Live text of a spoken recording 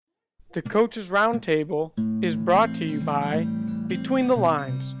The Coaches Roundtable is brought to you by Between the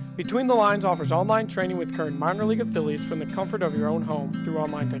Lines. Between the Lines offers online training with current minor league affiliates from the comfort of your own home through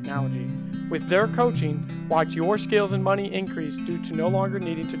online technology. With their coaching, watch your skills and money increase due to no longer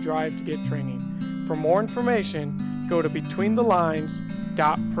needing to drive to get training. For more information, go to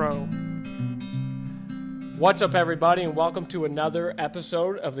betweenthelines.pro. What's up, everybody, and welcome to another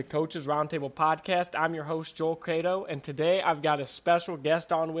episode of the Coaches Roundtable podcast. I'm your host, Joel Cato, and today I've got a special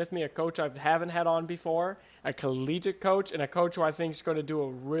guest on with me, a coach I haven't had on before, a collegiate coach, and a coach who I think is going to do a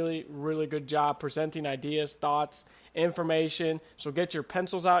really, really good job presenting ideas, thoughts, information. So get your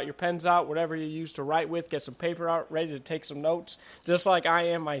pencils out, your pens out, whatever you use to write with, get some paper out, ready to take some notes, just like I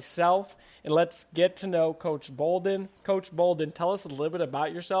am myself. And let's get to know Coach Bolden. Coach Bolden, tell us a little bit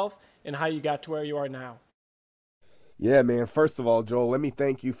about yourself and how you got to where you are now. Yeah, man. First of all, Joel, let me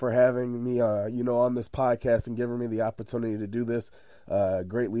thank you for having me, on this podcast and giving me the opportunity to do this.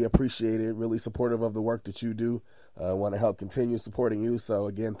 Greatly appreciate it. Really supportive of the work that you do. Want to help continue supporting you. So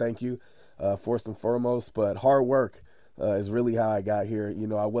again, thank you, first and foremost. But hard work is really how I got here. You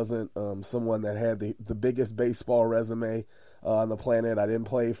know, I wasn't someone that had the biggest baseball resume on the planet. I didn't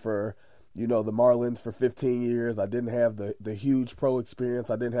play for the Marlins for 15 years. I didn't have the huge pro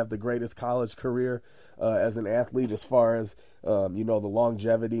experience. I didn't have the greatest college career as an athlete as far as, the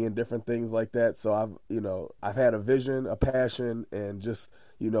longevity and different things like that. So I've had a vision, a passion, and just,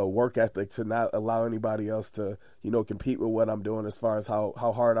 work ethic to not allow anybody else to, compete with what I'm doing as far as how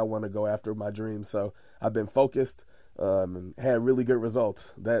hard I want to go after my dreams. So I've been focused and had really good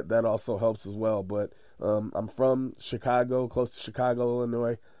results. That also helps as well. But I'm from Chicago, close to Chicago,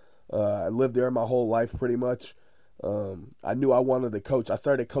 Illinois. I lived there my whole life pretty much. I knew I wanted to coach. I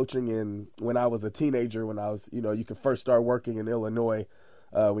started coaching when I was a teenager, when I was, you can first start working in Illinois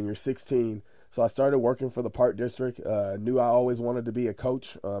when you're 16. So I started working for the Park District. Knew I always wanted to be a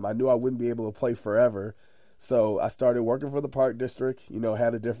coach. I knew I wouldn't be able to play forever. So I started working for the Park District, had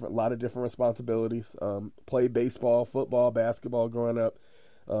a lot of different responsibilities. Played baseball, football, basketball growing up.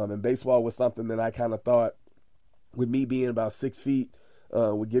 And baseball was something that I kind of thought, with me being about 6 feet,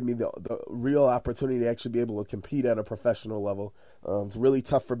 would give me the real opportunity to actually be able to compete at a professional level. It's really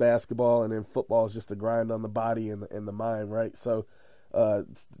tough for basketball, and then football is just a grind on the body and the mind, right? So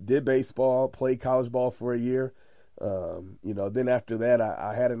did baseball, played college ball for a year. Then after that,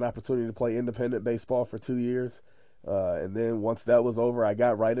 I had an opportunity to play independent baseball for 2 years. And then once that was over, I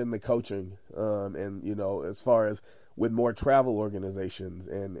got right into coaching. As far as with more travel organizations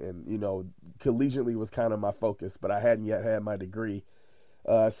and collegiately was kind of my focus, but I hadn't yet had my degree.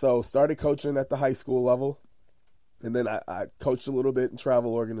 So started coaching at the high school level, and then I coached a little bit in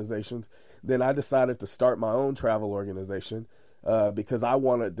travel organizations. Then I decided to start my own travel organization because I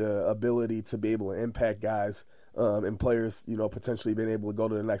wanted the ability to be able to impact guys and players, potentially being able to go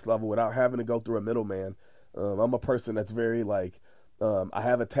to the next level without having to go through a middleman. I'm a person that's very I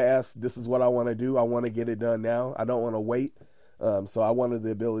have a task. This is what I want to do. I want to get it done now. I don't want to wait. So I wanted the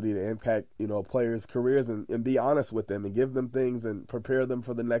ability to impact, players' careers and be honest with them and give them things and prepare them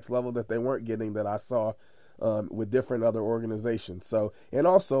for the next level that they weren't getting that I saw with different other organizations. So, and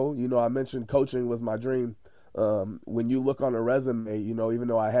also, I mentioned coaching was my dream. When you look on a resume, even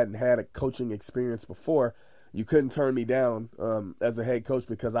though I hadn't had a coaching experience before, you couldn't turn me down as a head coach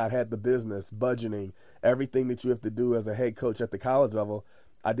because I had the business, budgeting, everything that you have to do as a head coach at the college level.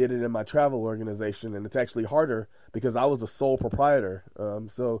 I did it in my travel organization, and it's actually harder because I was the sole proprietor.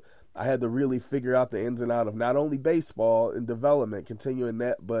 So I had to really figure out the ins and outs of not only baseball and development, continuing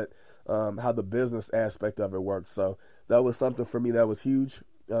that, but how the business aspect of it works. So that was something for me that was huge.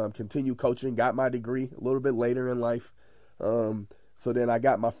 Continue coaching, got my degree a little bit later in life. So then I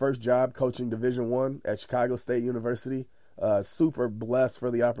got my first job coaching Division I at Chicago State University. Super blessed for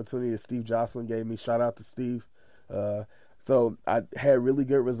the opportunity that Steve Jocelyn gave me. Shout out to Steve. So I had really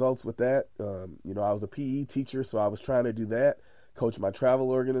good results with that. I was a PE teacher, so I was trying to do that, coach my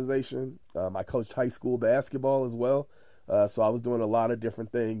travel organization. I coached high school basketball as well. So I was doing a lot of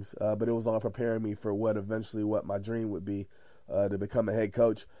different things, but it was all preparing me for what my dream would be, to become a head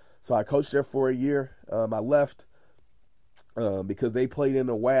coach. So I coached there for a year. I left because they played in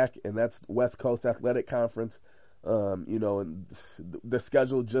the WAC, and that's West Coast Athletic Conference. And the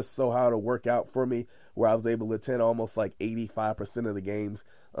schedule just so how to work out for me where I was able to attend almost like 85% of the games.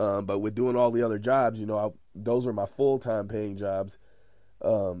 But with doing all the other jobs, those were my full-time paying jobs.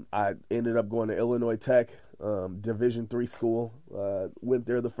 I ended up going to Illinois Tech, Division III school, went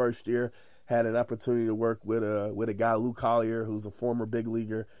there the first year, had an opportunity to work with a guy, Lou Collier, who's a former big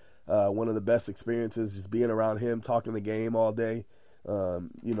leaguer. One of the best experiences, just being around him, talking the game all day.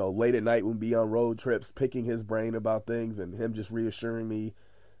 Late at night we'd be on road trips, picking his brain about things and him just reassuring me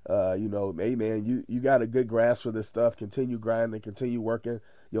Hey man, you got a good grasp for this stuff. Continue grinding, continue working.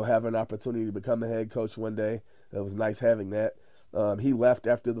 You'll have an opportunity to become a head coach one day. It was nice having that. He left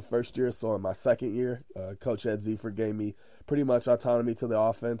after the first year, so in my second year, Coach Ed Ziefer gave me pretty much autonomy to the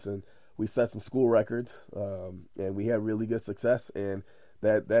offense, and we set some school records, and we had really good success, and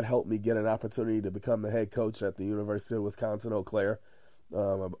that helped me get an opportunity to become the head coach at the University of Wisconsin-Eau Claire.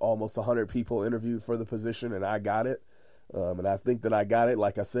 Almost 100 people interviewed for the position, and I got it. And I think that I got it,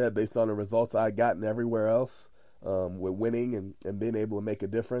 like I said, based on the results I had gotten everywhere else, with winning and being able to make a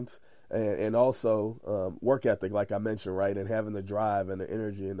difference. And also work ethic, like I mentioned, right, and having the drive and the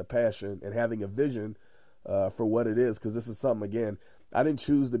energy and the passion and having a vision for what it is, because this is something, again, I didn't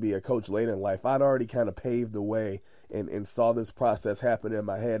choose to be a coach late in life. I'd already kind of paved the way and saw this process happen in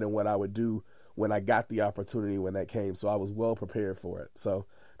my head and what I would do when I got the opportunity when that came. So I was well prepared for it. So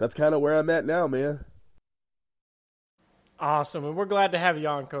that's kind of where I'm at now, man. Awesome, and we're glad to have you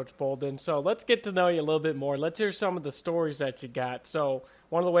on, Coach Bolden. So let's get to know you a little bit more. Let's hear some of the stories that you got. So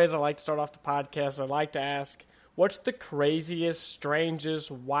one of the ways I like to start off the podcast, I like to ask, what's the craziest, strangest,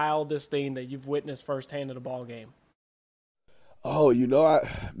 wildest thing that you've witnessed firsthand at a ball game? Oh,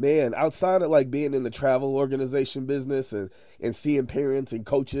 outside of like being in the travel organization business and seeing parents and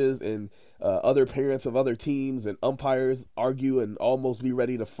coaches and other parents of other teams and umpires argue and almost be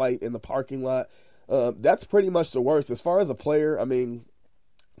ready to fight in the parking lot, that's pretty much the worst. As far as a player, I mean,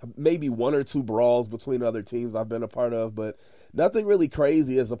 maybe one or two brawls between other teams I've been a part of, but nothing really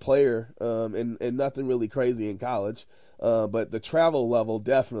crazy as a player, and nothing really crazy in college. But the travel level,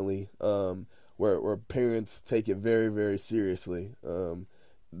 definitely, where parents take it very, very seriously.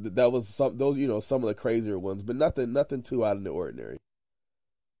 That was some of the crazier ones, but nothing too out of the ordinary.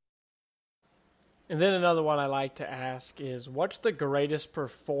 And then another one I like to ask is, what's the greatest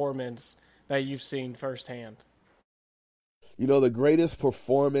performance that you've seen firsthand? The greatest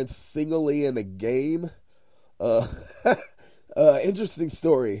performance singly in a game. Interesting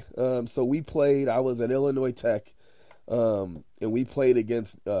story. So I was at Illinois Tech, and we played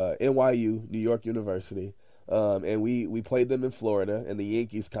against NYU, New York University, and we played them in Florida in the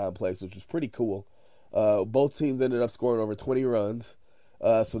Yankees complex, which was pretty cool. Both teams ended up scoring over 20 runs,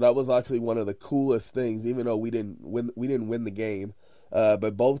 so that was actually one of the coolest things. Even though we didn't win the game,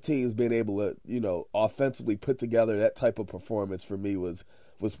 but both teams being able to offensively put together that type of performance for me was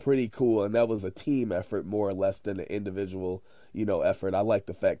pretty cool, and that was a team effort more or less than an individual effort. I like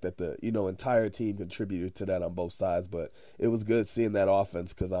the fact that the entire team contributed to that on both sides, but it was good seeing that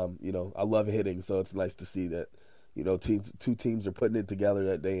offense because I love hitting, so it's nice to see that two teams are putting it together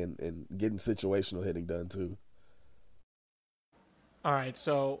that day and getting situational hitting done too. All right,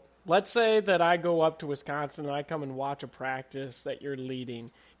 so let's say that I go up to Wisconsin and I come and watch a practice that you're leading.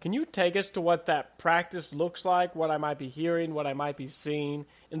 Can you take us to what that practice looks like, what I might be hearing, what I might be seeing,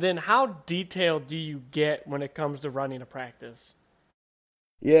 and then how detailed do you get when it comes to running a practice?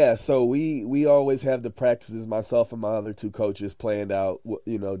 Yeah, so we always have the practices, myself and my other two coaches, planned out,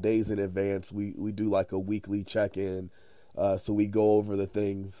 days in advance. We do like a weekly check-in. So we go over the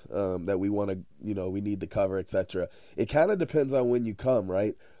things that we want to, we need to cover, etc. It kind of depends on when you come,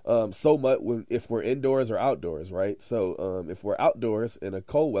 right? So much if we're indoors or outdoors, right? So if we're outdoors in a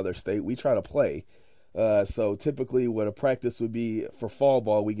cold weather state, we try to play. So typically, what a practice would be for fall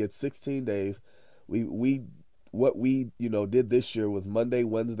ball, we get 16 days. What we did this year was Monday,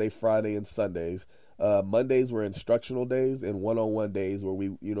 Wednesday, Friday, and Sundays. Mondays were instructional days and one-on-one days where we,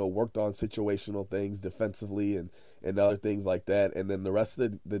 worked on situational things defensively and other things like that. And then the rest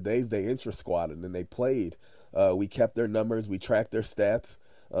of the days they intra-squatted and they played. We kept their numbers. We tracked their stats.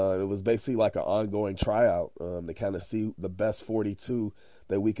 It was basically like an ongoing tryout to kind of see the best 42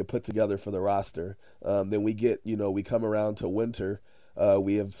 that we could put together for the roster. Then we come around to winter.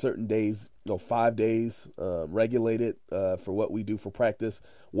 We have certain days, 5 days regulated for what we do for practice.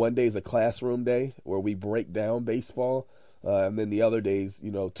 One day is a classroom day where we break down baseball. And then the other days,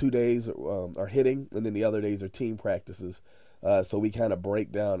 2 days are hitting, and then the other days are team practices. So we kind of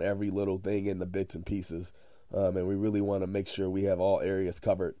break down every little thing in the bits and pieces. And we really want to make sure we have all areas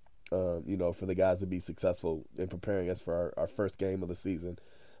covered, for the guys to be successful in preparing us for our first game of the season.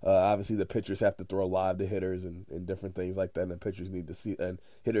 Obviously, the pitchers have to throw live to hitters and different things like that, and hitters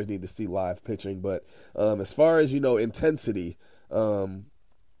need to see live pitching. But as far as intensity, I'm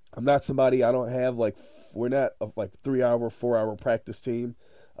not somebody. I don't have we're not a 3 hour, 4 hour practice team.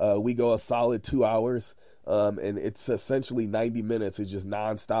 We go a solid 2 hours, and it's essentially 90 minutes of just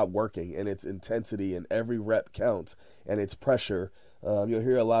nonstop working, and it's intensity, and every rep counts, and it's pressure. You'll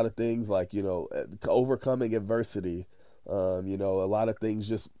hear a lot of things like overcoming adversity. A lot of things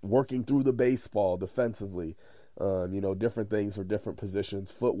just working through the baseball defensively. Different things for different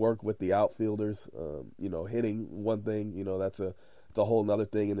positions, footwork with the outfielders, hitting one thing, it's a whole nother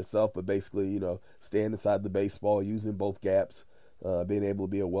thing in itself, but basically, staying inside the baseball, using both gaps, being able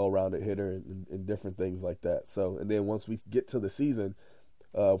to be a well-rounded hitter and different things like that. So, and then once we get to the season,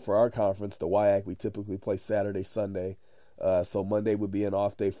 for our conference, the WIAC, we typically play Saturday, Sunday. So Monday would be an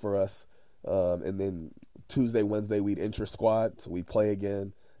off day for us. And then Tuesday, Wednesday, we'd intra-squad, so we play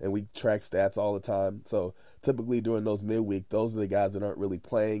again, and we track stats all the time. So typically during those midweek, those are the guys that aren't really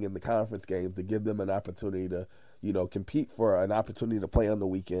playing in the conference games to give them an opportunity to, compete for an opportunity to play on the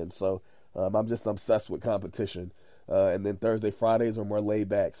weekend. So I'm just obsessed with competition. And then Thursday, Fridays are more laid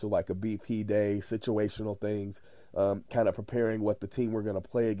back, so like a BP day, situational things, kind of preparing what the team we're going to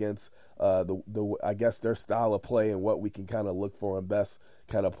play against, I guess their style of play and what we can kind of look for and best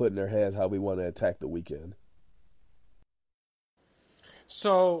kind of put in their heads how we want to attack the weekend.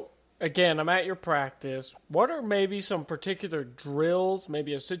 So, again, I'm at your practice. What are maybe some particular drills,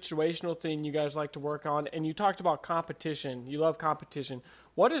 maybe a situational thing you guys like to work on? And you talked about competition. You love competition.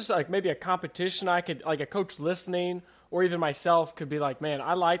 What is maybe a competition I could, a coach listening or even myself could be like, man,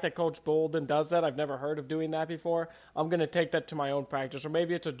 I like that Coach Bolden does that. I've never heard of doing that before. I'm going to take that to my own practice. Or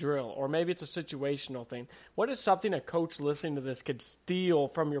maybe it's a drill, or maybe it's a situational thing. What is something a coach listening to this could steal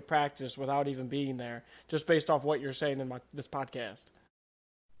from your practice without even being there, just based off what you're saying in this podcast?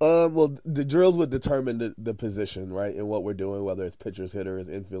 Well, the drills would determine the position, right, and what we're doing, whether it's pitchers, hitters,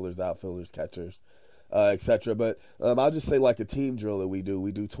 infielders, outfielders, catchers, etc. But I'll just say like a team drill that we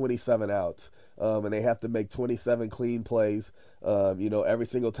do 27 outs, and they have to make 27 clean plays, every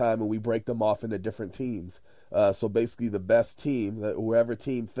single time, and we break them off into different teams. So basically the best team, whoever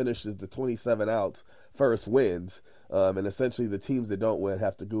team finishes the 27 outs first wins, and essentially the teams that don't win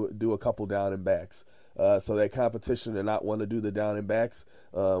have to do a couple down and backs. So that competition and not want to do the down and backs,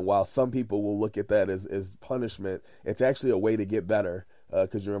 while some people will look at that as punishment, it's actually a way to get better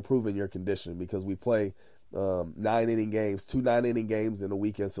because you're improving your condition, because we play 9-inning games, 2 9-inning games in a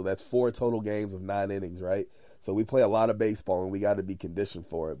weekend, so that's 4 total games of 9 innings, right? So we play a lot of baseball, and we got to be conditioned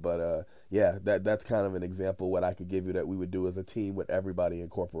for it. But, that's kind of an example of what I could give you that we would do as a team with everybody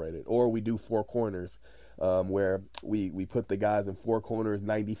incorporated. Or we do 4 corners, where we put the guys in 4 corners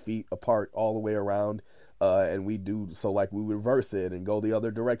 90 feet apart all the way around, and we do so like we reverse it and go the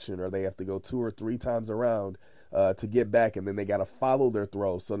other direction, or they have to go 2 or 3 times around to get back, and then they got to follow their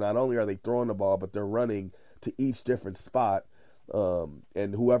throw. So not only are they throwing the ball, but they're running to each different spot.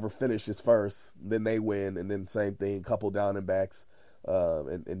 And whoever finishes first, then they win, and then same thing, couple down and backs,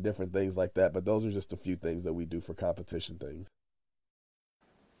 and different things like that. But those are just a few things that we do for competition things.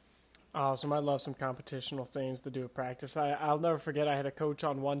 Awesome. I love some competitional things to do at practice. I'll never forget I had a coach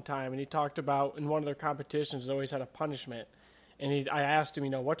on one time, and he talked about in one of their competitions they always had a punishment. And I asked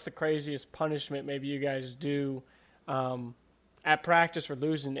him, what's the craziest punishment maybe you guys do at practice for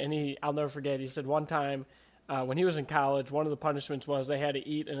losing? And I'll never forget, he said one time, when he was in college, one of the punishments was they had to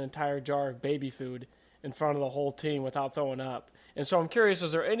eat an entire jar of baby food in front of the whole team without throwing up. And so I'm curious,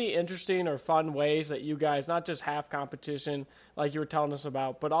 is there any interesting or fun ways that you guys not just have competition like you were telling us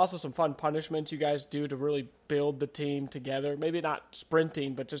about, but also some fun punishments you guys do to really build the team together? Maybe not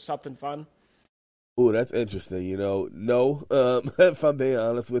sprinting, but just something fun? Oh, that's interesting. No, if I'm being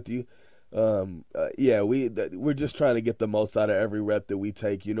honest with you. We're just trying to get the most out of every rep that we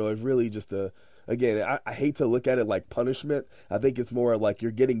take. It's really just again, I hate to look at it like punishment. I think it's more like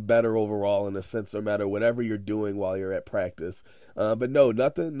you're getting better overall in a sense, no matter whatever you're doing while you're at practice. But no,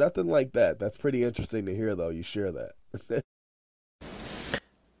 nothing like that. That's pretty interesting to hear, though. You share that.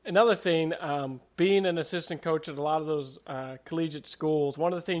 Another thing, being an assistant coach at a lot of those collegiate schools,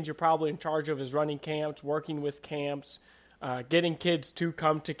 one of the things you're probably in charge of is running camps, working with camps, getting kids to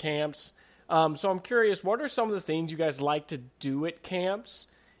come to camps. So I'm curious, what are some of the things you guys like to do at camps?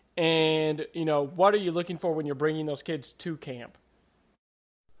 And, what are you looking for when you're bringing those kids to camp?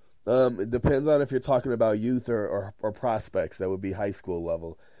 It depends on if you're talking about youth or prospects. That would be high school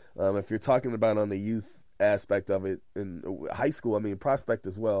level. If you're talking about on the youth aspect of it in high school, prospect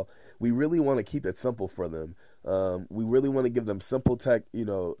as well, we really want to keep it simple for them. We really want to give them simple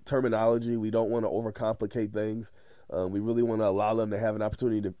terminology. We don't want to overcomplicate things. We really want to allow them to have an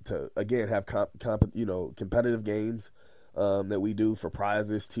opportunity to again, have competitive games. That we do for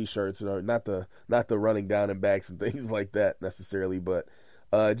prizes, T-shirts, not the running down and backs and things like that necessarily, but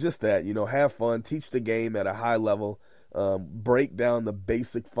just that, have fun, teach the game at a high level, break down the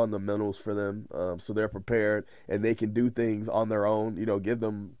basic fundamentals for them, so they're prepared and they can do things on their own. Give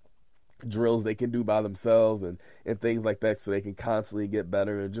them drills they can do by themselves and things like that, so they can constantly get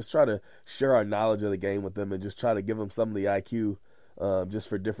better, and just try to share our knowledge of the game with them, and just try to give them some of the IQ just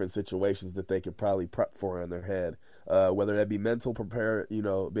for different situations that they could probably prep for in their head. Whether that be mental prepare,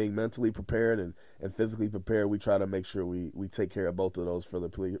 being mentally prepared and physically prepared, we try to make sure we take care of both of those for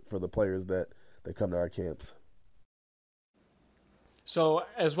the players that come to our camps. So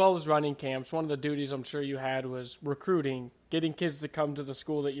as well as running camps, one of the duties I'm sure you had was recruiting, getting kids to come to the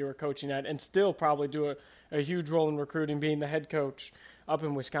school that you were coaching at, and still probably do a huge role in recruiting, being the head coach up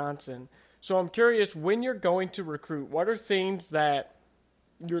in Wisconsin. So I'm curious, when you're going to recruit, what are things that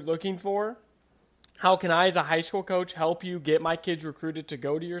you're looking for? How can I, as a high school coach, help you get my kids recruited to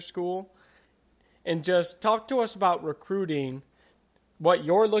go to your school? And just talk to us about recruiting, what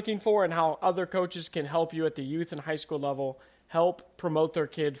you're looking for, and how other coaches can help you at the youth and high school level help promote their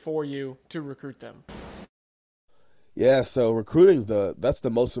kid for you to recruit them. Yeah, so recruiting's that's the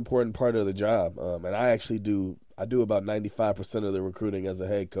most important part of the job, and I actually do about 95% of the recruiting as a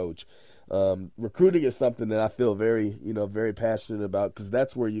head coach. Recruiting is something that I feel very passionate about, because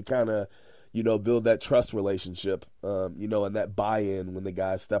that's where you kind of build that trust relationship, and that buy-in when the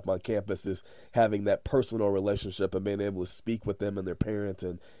guys step on campus is having that personal relationship and being able to speak with them and their parents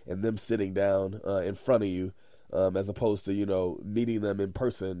and them sitting down in front of you. As opposed to, meeting them in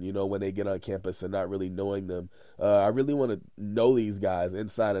person, when they get on campus and not really knowing them. I really want to know these guys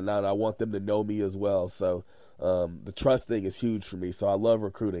inside and out. I want them to know me as well. So the trust thing is huge for me. So I love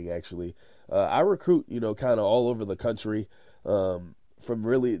recruiting, actually. I recruit, kind of all over the country, from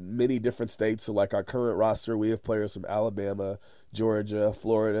really many different states. So like our current roster, we have players from Alabama, Georgia,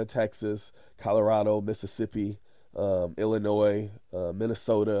 Florida, Texas, Colorado, Mississippi, Illinois,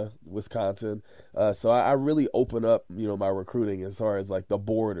 Minnesota, Wisconsin. So I really open up, my recruiting as far as like the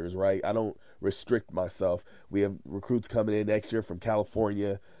borders, right? I don't restrict myself. We have recruits coming in next year from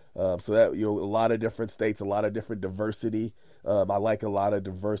California. So that, a lot of different states, a lot of different diversity. I like a lot of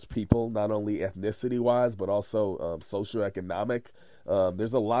diverse people, not only ethnicity wise, but also socioeconomic.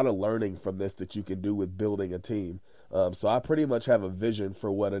 There's a lot of learning from this that you can do with building a team. So I pretty much have a vision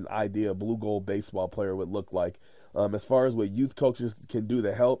for what an ideal blue gold baseball player would look like. As far as what youth coaches can do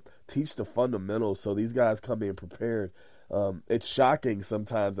to help teach the fundamentals, so these guys come in prepared. It's shocking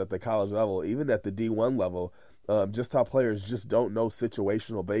sometimes at the college level, even at the D1 level, just how players just don't know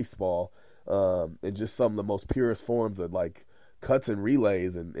situational baseball, and just some of the most purest forms of like cuts and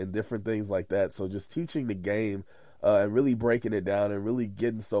relays and different things like that. So just teaching the game and really breaking it down and really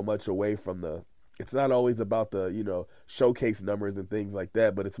getting so much away from it's not always about the, showcase numbers and things like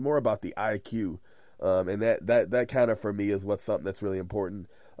that, but it's more about the IQ. And that kind of, for me, is what's something that's really important.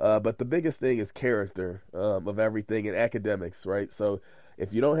 But the biggest thing is character of everything in academics, right? So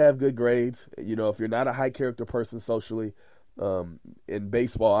if you don't have good grades, if you're not a high character person socially, in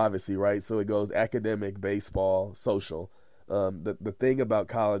baseball, obviously, right? So it goes academic, baseball, social. The thing about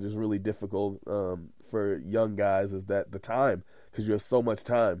college is really difficult for young guys is that the time, because you have so much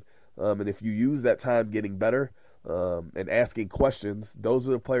time. And if you use that time getting better and asking questions, those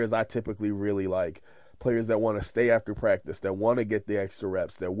are the players I typically really like. Players that want to stay after practice, that want to get the extra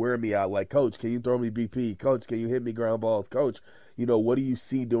reps, that wear me out. Like, Coach, can you throw me BP? Coach, can you hit me ground balls? Coach, what do you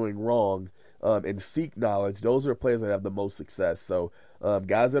see doing wrong? And seek knowledge. Those are players that have the most success. So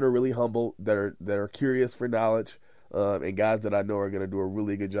guys that are really humble, that are curious for knowledge, and guys that I know are going to do a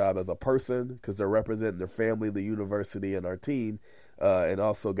really good job as a person because they're representing their family, the university, and our team. And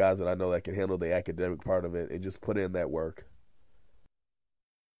also guys that I know that can handle the academic part of it and just put in that work.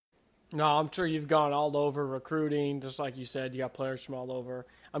 No, I'm sure you've gone all over recruiting. Just like you said, you got players from all over.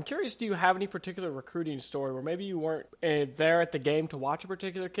 I'm curious, do you have any particular recruiting story where maybe you weren't there at the game to watch a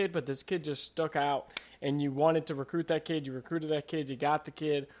particular kid, but this kid just stuck out and you wanted to recruit that kid, you recruited that kid, you got the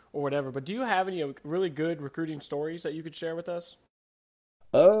kid, or whatever. But do you have any really good recruiting stories that you could share with us?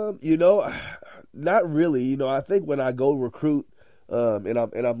 Not really. I think when I go recruit, and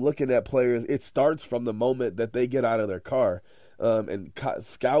I'm looking at players, it starts from the moment that they get out of their car. And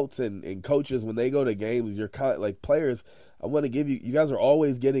scouts and coaches, when they go to games, like players, I want to give you guys are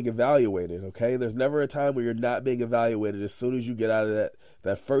always getting evaluated, okay? There's never a time where you're not being evaluated as soon as you get out of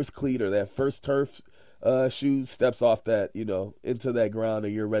that first cleat or that first turf shoe steps off that, into that ground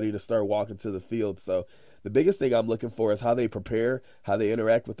and you're ready to start walking to the field. So the biggest thing I'm looking for is how they prepare, how they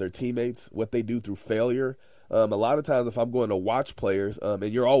interact with their teammates, what they do through failure. A lot of times if I'm going to watch players, and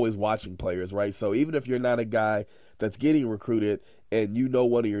you're always watching players, right? So even if you're not a guy that's getting recruited and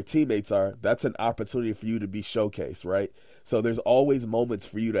one of your teammates are, that's an opportunity for you to be showcased, right? So there's always moments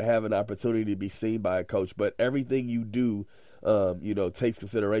for you to have an opportunity to be seen by a coach, but everything you do, takes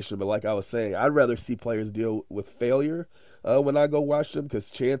consideration. But like I was saying, I'd rather see players deal with failure when I go watch them,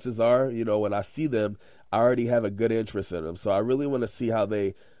 because chances are, when I see them, I already have a good interest in them. So I really want to see how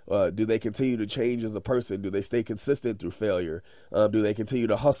they Do they continue to change as a person? Do they stay consistent through failure? Do they continue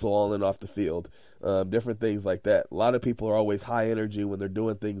to hustle on and off the field? Different things like that. A lot of people are always high energy when they're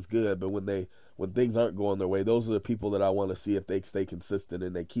doing things good, but when things aren't going their way, those are the people that I want to see if they stay consistent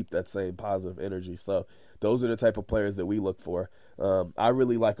and they keep that same positive energy. So those are the type of players that we look for. I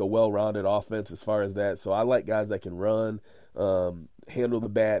really like a well-rounded offense as far as that. So I like guys that can run, handle the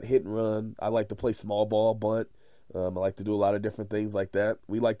bat, hit and run. I like to play small ball, bunt. I like to do a lot of different things like that.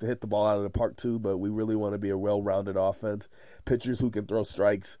 We like to hit the ball out of the park too, but we really want to be a well-rounded offense. Pitchers who can throw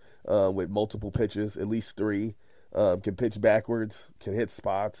strikes with multiple pitches, at least 3, can pitch backwards, can hit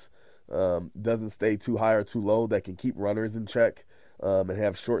spots, doesn't stay too high or too low, that can keep runners in check and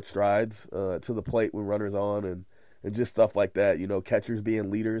have short strides to the plate when runners on and just stuff like that. Catchers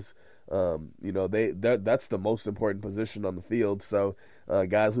being leaders. That's the most important position on the field. So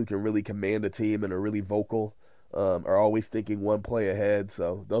guys who can really command a team and are really vocal. Are always thinking one play ahead.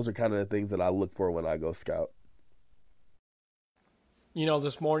 So those are kind of the things that I look for when I go scout.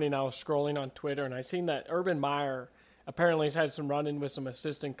 This morning I was scrolling on Twitter and I seen that Urban Meyer apparently has had some run-in with some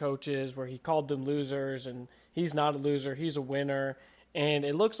assistant coaches where he called them losers, and he's not a loser, he's a winner. And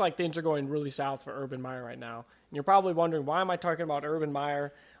it looks like things are going really south for Urban Meyer right now. And you're probably wondering, why am I talking about Urban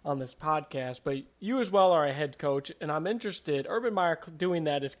Meyer on this podcast? But you as well are a head coach, and I'm interested. Urban Meyer doing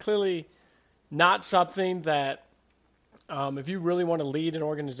that is clearly not something that, if you really want to lead an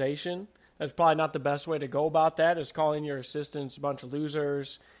organization, that's probably not the best way to go about that, is calling your assistants a bunch of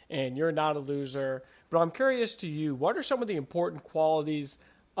losers, and you're not a loser. But I'm curious to you, what are some of the important qualities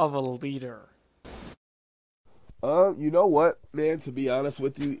of a leader? You know what, man, to be honest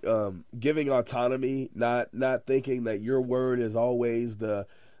with you, giving autonomy, not thinking that your word is always the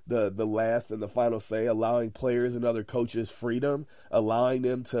last and the final say, allowing players and other coaches freedom, allowing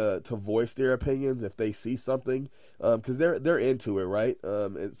them to voice their opinions if they see something, because they're into it, right?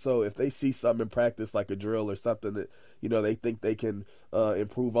 And so if they see something in practice, like a drill or something that they think they can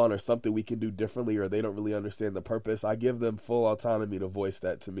improve on, or something we can do differently, or they don't really understand the purpose, I give them full autonomy to voice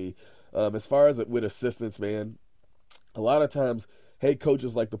that to me. As far as with assistants, man, a lot of times head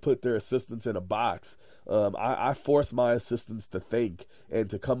coaches like to put their assistants in a box. I force my assistants to think and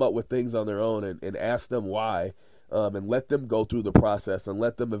to come up with things on their own and ask them why, and let them go through the process and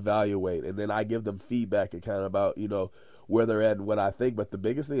let them evaluate. And then I give them feedback and kind of about, where they're at and what I think. But the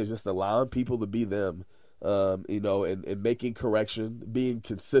biggest thing is just allowing people to be them, and making correction, being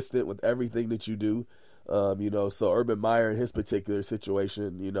consistent with everything that you do. So Urban Meyer in his particular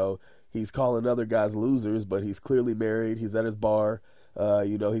situation, he's calling other guys losers, but he's clearly married. He's at his bar.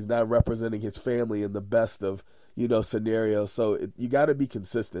 He's not representing his family in the best of, scenarios. So you got to be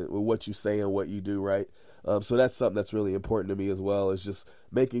consistent with what you say and what you do, right? So that's something that's really important to me as well, is just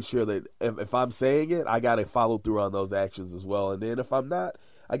making sure that if I'm saying it, I got to follow through on those actions as well. And then if I'm not,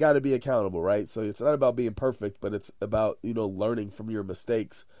 I got to be accountable, right? So it's not about being perfect, but it's about, learning from your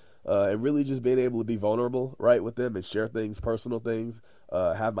mistakes. And really just being able to be vulnerable, right, with them and share things, personal things,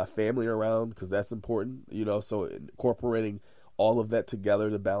 have my family around, because that's important, so incorporating all of that together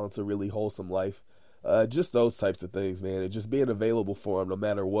to balance a really wholesome life. Just those types of things, man, and just being available for them no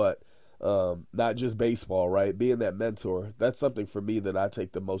matter what. Not just baseball, right, being that mentor. That's something for me that I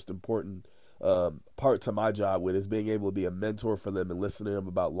take the most important part to my job with, is being able to be a mentor for them and listen to them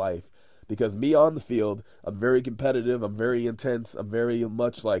about life. Because me on the field, I'm very competitive, I'm very intense, I'm very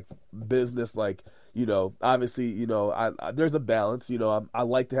much like business, like, obviously, there's a balance, I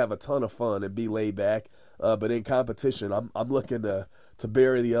like to have a ton of fun and be laid back, but in competition, I'm looking to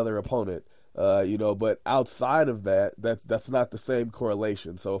bury the other opponent, but outside of that, that's not the same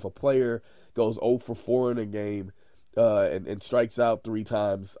correlation. So if a player goes 0 for 4 in a game, and strikes out 3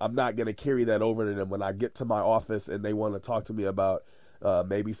 times, I'm not going to carry that over to them when I get to my office and they want to talk to me about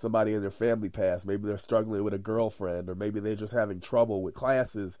maybe somebody in their family passed, maybe they're struggling with a girlfriend, or maybe they're just having trouble with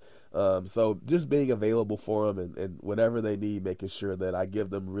classes. So just being available for them and whatever they need, making sure that I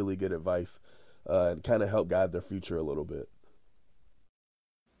give them really good advice and kind of help guide their future a little bit.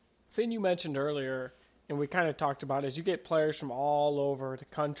 Thing you mentioned earlier, and we kind of talked about, is you get players from all over the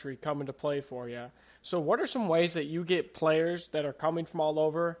country coming to play for you. So what are some ways that you get players that are coming from all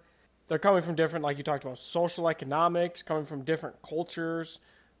over? They're coming from different, like you talked about, social economics, coming from different cultures,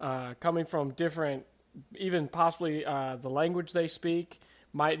 coming from different, even possibly the language they speak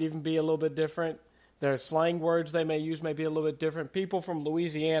might even be a little bit different. Their slang words they may use may be a little bit different. People from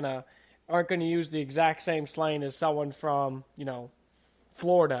Louisiana aren't going to use the exact same slang as someone from,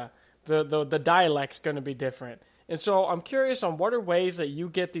 Florida. The dialect's going to be different. And so I'm curious on what are ways that you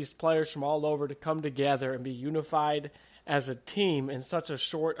get these players from all over to come together and be unified as a team in such a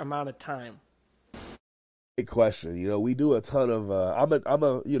short amount of time. Great question. We do a ton of.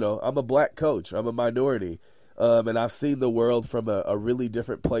 I'm a black coach. I'm a minority, and I've seen the world from a really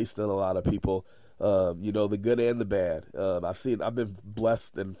different place than a lot of people. The good and the bad. I've been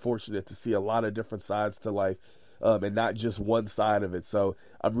blessed and fortunate to see a lot of different sides to life, and not just one side of it. So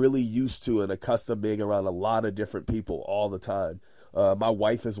I'm really used to and accustomed being around a lot of different people all the time. My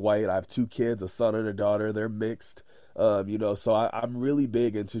wife is white. I have 2 kids, a son and a daughter. They're mixed. So I'm really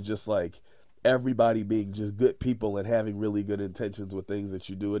big into just like everybody being just good people and having really good intentions with things that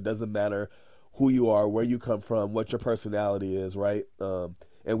you do. It doesn't matter who you are, where you come from, what your personality is, right?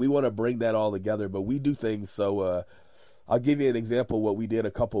 And we want to bring that all together, but we do things. So I'll give you an example of what we did a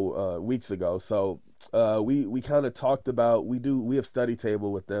couple weeks ago. So we kind of talked about, we have study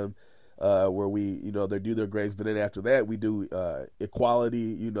table with them where we, they do their grades, but then after that we do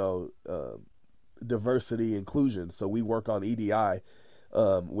equality, diversity, inclusion. So we work on EDI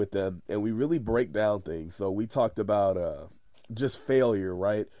with them, and we really break down things. So we talked about just failure,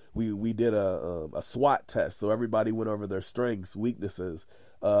 right? We did a SWOT test, so everybody went over their strengths, weaknesses,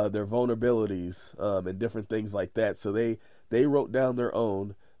 their vulnerabilities, and different things like that. So they wrote down their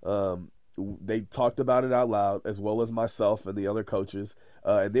own. They talked about it out loud, as well as myself and the other coaches,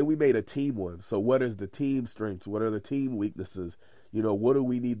 and then we made a team one. So what is the team strengths? What are the team weaknesses? What do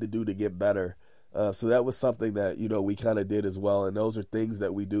we need to do to get better? So that was something that, we kind of did as well. And those are things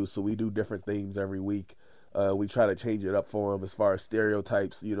that we do. So we do different things every week. We try to change it up for them as far as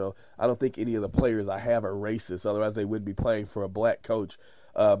stereotypes. I don't think any of the players I have are racist. Otherwise, they wouldn't be playing for a black coach.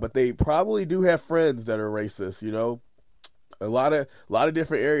 But they probably do have friends that are racist, a lot of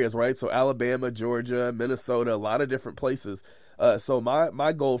different areas, right? So Alabama, Georgia, Minnesota, a lot of different places. So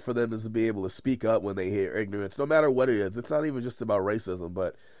my goal for them is to be able to speak up when they hear ignorance, no matter what it is. It's not even just about racism,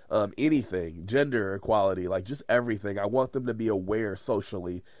 but anything, gender equality, like just everything. I want them to be aware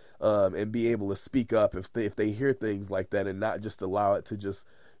socially and be able to speak up if they hear things like that, and not just allow it to just,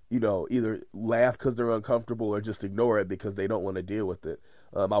 either laugh because they're uncomfortable or just ignore it because they don't want to deal with it.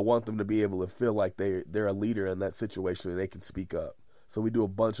 I want them to be able to feel like they're a leader in that situation and they can speak up. So we do a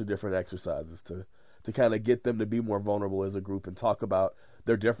bunch of different exercises to kind of get them to be more vulnerable as a group and talk about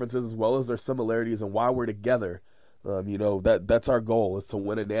their differences as well as their similarities and why we're together. That's our goal, is to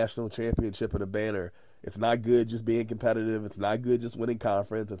win a national championship and a banner. It's not good just being competitive. It's not good just winning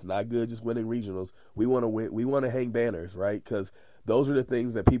conference. It's not good just winning regionals. We want to win. We want to hang banners, right? Because those are the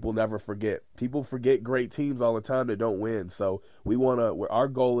things that people never forget. People forget great teams all the time that don't win. So our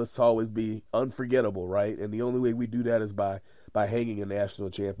goal is to always be unforgettable, right? And the only way we do that is by hanging a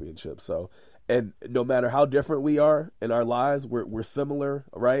national championship. So, and no matter how different we are in our lives, we're similar,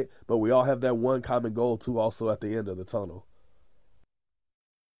 right? But we all have that one common goal too, also at the end of the tunnel.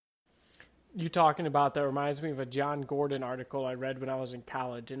 You talking about that reminds me of a John Gordon article I read when I was in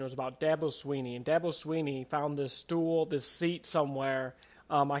college, and it was about Dabo Swinney. And Dabo Swinney found this seat somewhere.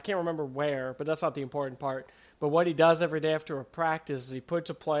 I can't remember where, but that's not the important part. But what he does every day after a practice is he puts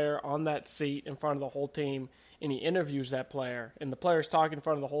a player on that seat in front of the whole team, and he interviews that player. And the player's talking in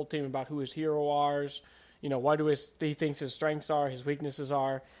front of the whole team about who his hero is, what he thinks his strengths are, his weaknesses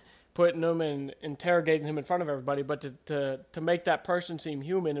are, putting him and interrogating him in front of everybody, but to make that person seem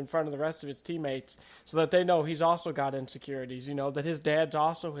human in front of the rest of his teammates so that they know he's also got insecurities, that his dad's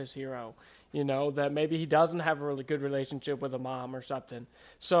also his hero, that maybe he doesn't have a really good relationship with a mom or something.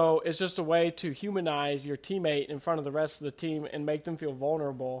 So it's just a way to humanize your teammate in front of the rest of the team and make them feel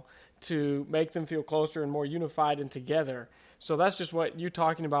vulnerable, to make them feel closer and more unified and together. So that's just what you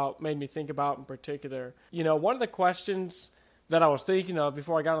talking about made me think about in particular. One of the questions that I was thinking of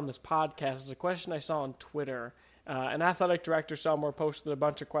before I got on this podcast is a question I saw on Twitter. An athletic director somewhere posted a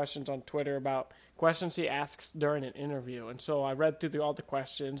bunch of questions on Twitter about questions he asks during an interview. And so I read through all the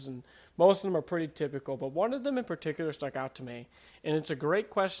questions, and most of them are pretty typical, but one of them in particular stuck out to me. And it's a great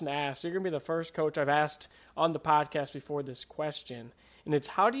question to ask. You're going to be the first coach I've asked on the podcast before this question. And it's,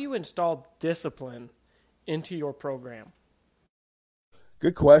 how do you install discipline into your program?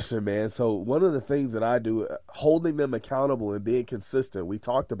 Good question, man. So one of the things that I do, holding them accountable and being consistent, we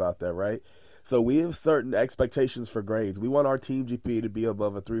talked about that, right? So we have certain expectations for grades. We want our team GPA to be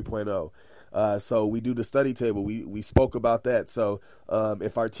above a 3.0. So we do the study table. We spoke about that. So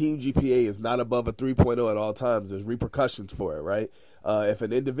if our team GPA is not above a 3.0 at all times, there's repercussions for it, right? If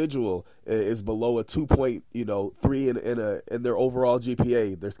an individual is below a 2.3 in their overall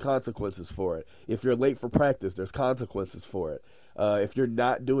GPA, there's consequences for it. If you're late for practice, there's consequences for it. If you're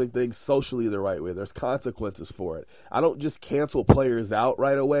not doing things socially the right way, there's consequences for it. I don't just cancel players out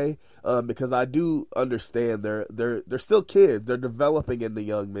right away, because I do understand they're still kids. They're developing into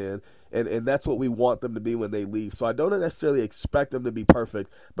young men, and that's what we want them to be when they leave. So I don't necessarily expect them to be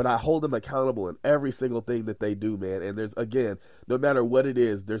perfect, but I hold them accountable in every single thing that they do, man. And there's, again, no matter what it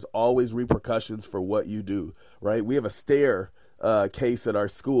is, there's always repercussions for what you do, right? We have a stair case at our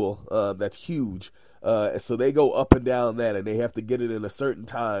school that's huge. So they go up and down that, and they have to get it in a certain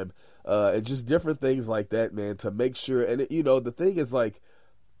time, and just different things like that, man, to make sure. And the thing is, like,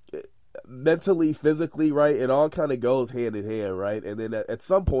 mentally, physically, right, it all kind of goes hand in hand, right? And then at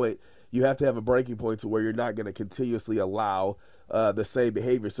some point, you have to have a breaking point to where you're not going to continuously allow the same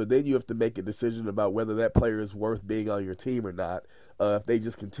behavior. So then you have to make a decision about whether that player is worth being on your team or not. If they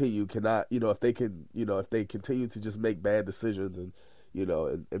just continue, if they continue to just make bad decisions and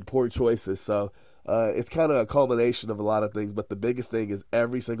poor choices. So it's kind of a culmination of a lot of things. But the biggest thing is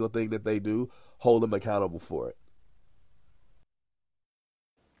every single thing that they do, hold them accountable for it.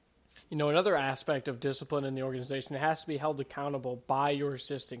 Another aspect of discipline in the organization, it has to be held accountable by your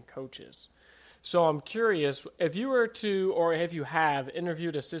assistant coaches. So I'm curious, if you were to, or if you have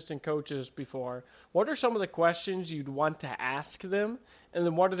interviewed assistant coaches before, what are some of the questions you'd want to ask them? And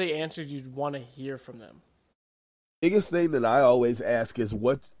then what are the answers you'd want to hear from them? Biggest thing that I always ask is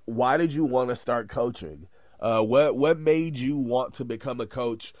why did you want to start coaching? What made you want to become a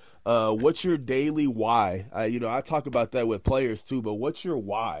coach? What's your daily why? I talk about that with players too, but what's your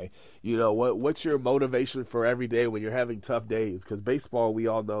why? What's your motivation for every day when you're having tough days? Because baseball, we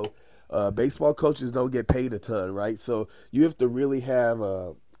all know, baseball coaches don't get paid a ton, right? So you have to really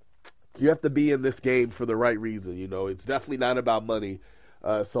you have to be in this game for the right reason. It's definitely not about money.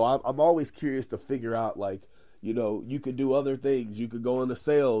 So I'm always curious to figure out, like, you could do other things. You could go into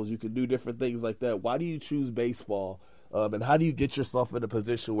sales. You could do different things like that. Why do you choose baseball? And how do you get yourself in a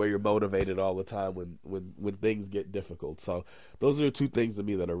position where you're motivated all the time when things get difficult? So those are the two things to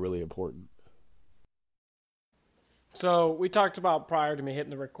me that are really important. So we talked about prior to me hitting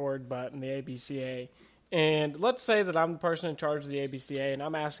the record button, the ABCA. And let's say that I'm the person in charge of the ABCA, and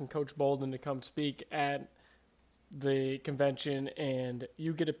I'm asking Coach Bolden to come speak at the convention, and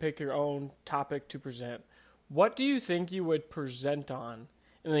you get to pick your own topic to present. What do you think you would present on?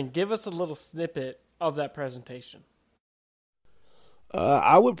 And then give us a little snippet of that presentation.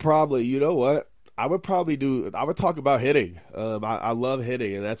 I would probably, I would talk about hitting. I love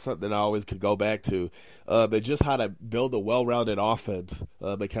hitting, and that's something I always could go back to. But just how to build a well-rounded offense,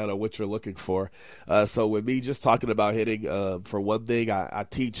 and kind of what you're looking for. So with me just talking about hitting, for one thing, I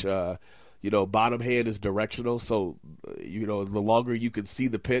teach, bottom hand is directional. So, the longer you can see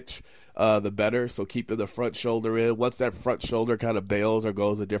the pitch, the better. So keeping the front shoulder in. Once that front shoulder kind of bails or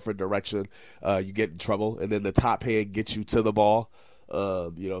goes a different direction, you get in trouble. And then the top hand gets you to the ball,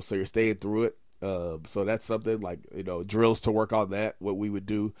 so you're staying through it. So that's something like, drills to work on that, what we would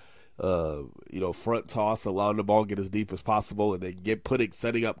do. Front toss, allowing the ball to get as deep as possible, and then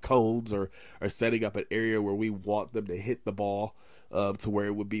setting up cones or setting up an area where we want them to hit the ball, to where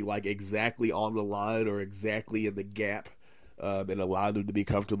it would be like exactly on the line or exactly in the gap, and allow them to be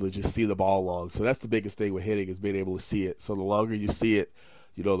comfortable to just see the ball along. So that's the biggest thing with hitting, is being able to see it. So the longer you see it,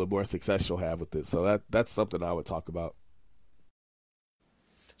 the more success you'll have with it. So that's something I would talk about.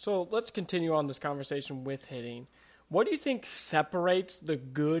 So let's continue on this conversation with hitting. What do you think separates the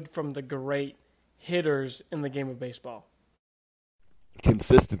good from the great hitters in the game of baseball?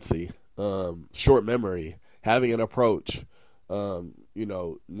 Consistency, short memory, having an approach,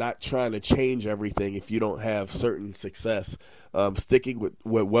 not trying to change everything if you don't have certain success, sticking with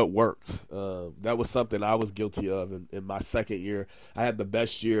what worked. That was something I was guilty of in my second year. I had the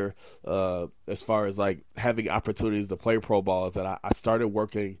best year as far as like having opportunities to play pro ball, is that I started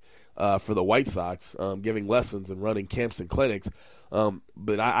working for the White Sox, giving lessons and running camps and clinics.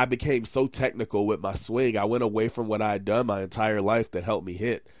 But I became so technical with my swing. I went away from what I had done my entire life that helped me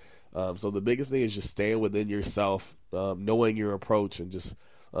hit. So the biggest thing is just staying within yourself, knowing your approach, and just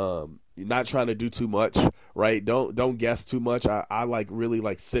not trying to do too much, right? Don't guess too much. I like really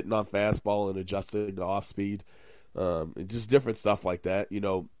like sitting on fastball and adjusting to off speed, and just different stuff like that.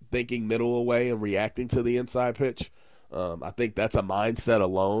 Thinking middle away and reacting to the inside pitch. I think that's a mindset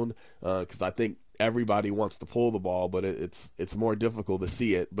alone, because I think everybody wants to pull the ball, but it's more difficult to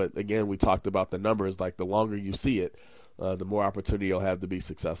see it. But again, we talked about the numbers. Like, the longer you see it, the more opportunity you'll have to be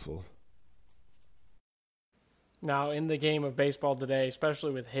successful. Now, in the game of baseball today,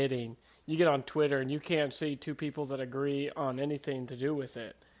 especially with hitting, you get on Twitter and you can't see two people that agree on anything to do with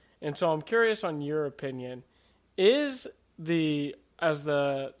it. And so I'm curious on your opinion. Is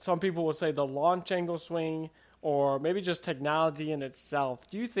some people would say, the launch angle swing or maybe just technology in itself.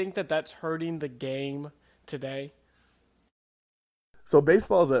 Do you think that that's hurting the game today? So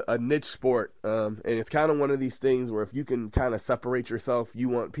baseball is a niche sport, and it's kind of one of these things where if you can kind of separate yourself,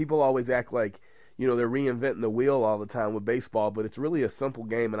 people always act like, they're reinventing the wheel all the time with baseball, but it's really a simple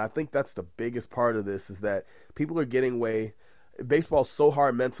game. And I think that's the biggest part of this is that people are getting away. Baseball's so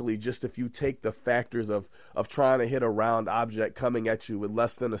hard mentally, just if you take the factors of trying to hit a round object coming at you with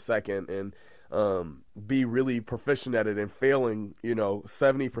less than a second and be really proficient at it and failing,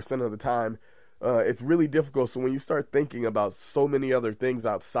 70% of the time, it's really difficult. So when you start thinking about so many other things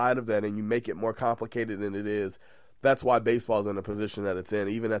outside of that and you make it more complicated than it is, that's why baseball's in the position that it's in,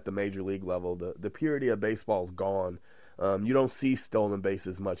 even at the major league level. The purity of baseball is gone. You don't see stolen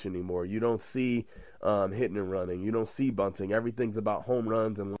bases much anymore. You don't see hitting and running. You don't see bunting. Everything's about home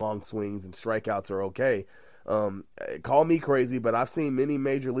runs and long swings, and strikeouts are okay. Call me crazy, but I've seen many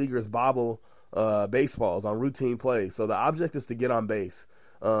major leaguers bobble baseballs on routine plays. So the object is to get on base.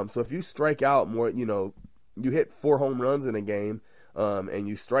 So if you strike out more, you hit 4 home runs in a game, and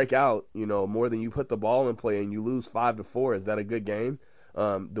you strike out, more than you put the ball in play, and you lose 5-4, is that a good game?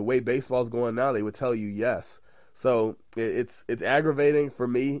 The way baseball's going now, they would tell you yes. So it's aggravating for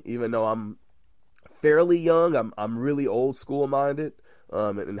me, even though I'm fairly young. I'm really old school minded,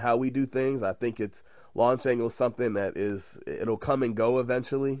 in how we do things. I think it's launch angle is something that it'll come and go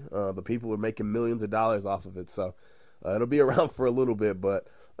eventually, but people are making millions of dollars off of it. So it'll be around for a little bit, but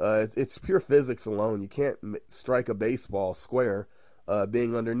it's pure physics alone. You can't strike a baseball square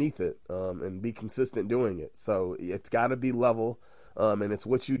being underneath it, and be consistent doing it. So it's got to be level. And it's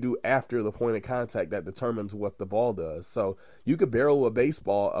what you do after the point of contact that determines what the ball does. So you could barrel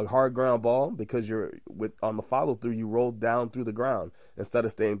a hard ground ball, because on the follow through, you roll down through the ground instead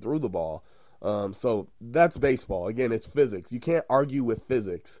of staying through the ball. So that's baseball. Again, it's physics. You can't argue with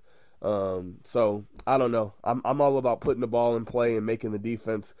physics. So I don't know. I'm all about putting the ball in play and making the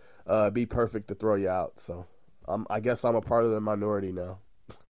defense be perfect to throw you out. So I guess I'm a part of the minority now.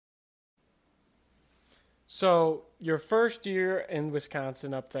 So your first year in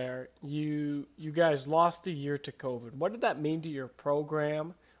Wisconsin up there, you guys lost a year to COVID. What did that mean to your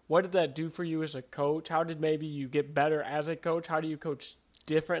program? What did that do for you as a coach? How did maybe you get better as a coach? How do you coach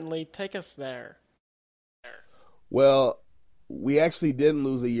differently? Take us there. Well, we actually didn't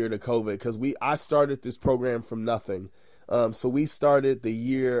lose a year to COVID because I started this program from nothing. So we started the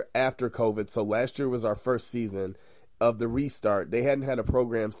year after COVID. So last year was our first season of the restart. They hadn't had a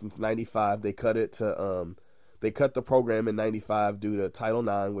program since '95. They cut the program in '95 due to Title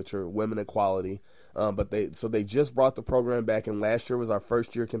IX, which are women equality. But they just brought the program back, and last year was our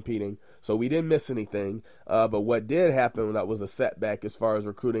first year competing. So we didn't miss anything. But what did happen that was a setback as far as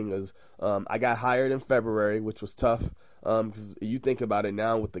recruiting is I got hired in February, which was tough. Because you think about it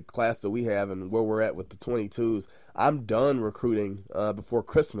now with the class that we have and where we're at with the 22s, I'm done recruiting before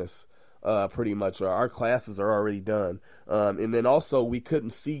Christmas. Pretty much. Our classes are already done. And then also we couldn't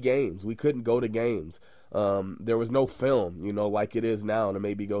see games. We couldn't go to games. There was no film, like it is now to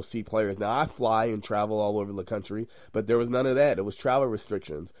maybe go see players. Now I fly and travel all over the country, but there was none of that. It was travel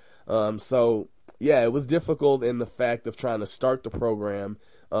restrictions. So yeah, it was difficult in the fact of trying to start the program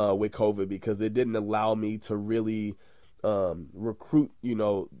with COVID because it didn't allow me to really recruit,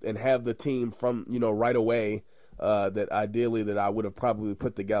 and have the team from, right away. That ideally that I would have probably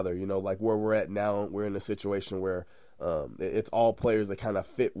put together, like where we're at now, we're in a situation where it's all players that kind of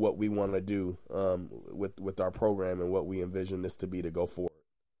fit what we want to do with our program and what we envision this to be to go forward.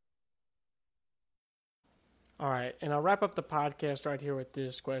 All right, and I'll wrap up the podcast right here with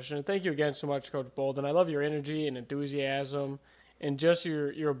this question. Thank you again so much, Coach Bolden. I love your energy and enthusiasm and just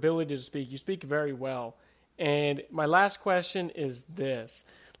your ability to speak. You speak very well. And my last question is this.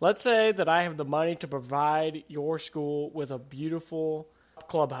 Let's say that I have the money to provide your school with a beautiful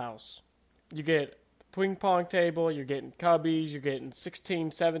clubhouse. You get a ping pong table, you're getting cubbies, you're getting 16,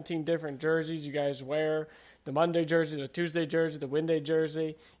 17 different jerseys you guys wear. The Monday jersey, the Tuesday jersey, the Wednesday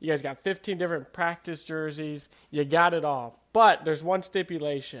jersey. You guys got 15 different practice jerseys. You got it all. But there's one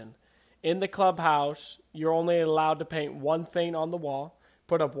stipulation. In the clubhouse, you're only allowed to paint one thing on the wall,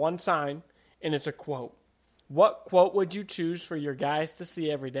 put up one sign, and it's a quote. What quote would you choose for your guys to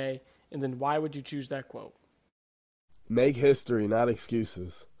see every day, and then why would you choose that quote? Make history, not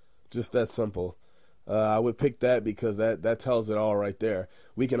excuses. Just that simple. I would pick that because that tells it all right there.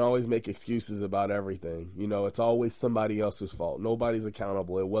 We can always make excuses about everything. It's always somebody else's fault. Nobody's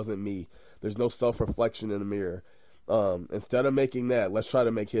accountable. It wasn't me. There's no self-reflection in the mirror. Instead of making that, let's try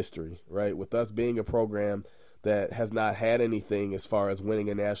to make history, right? With us being a program that has not had anything as far as winning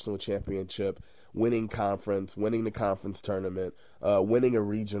a national championship, winning conference, winning the conference tournament, winning a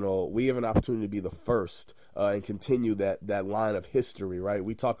regional. We have an opportunity to be the first and continue that line of history, right?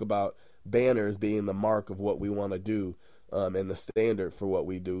 We talk about banners being the mark of what we want to do and the standard for what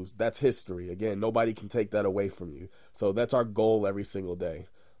we do. That's history. Again, nobody can take that away from you. So that's our goal every single day,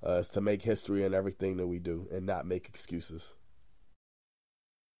 is to make history in everything that we do and not make excuses.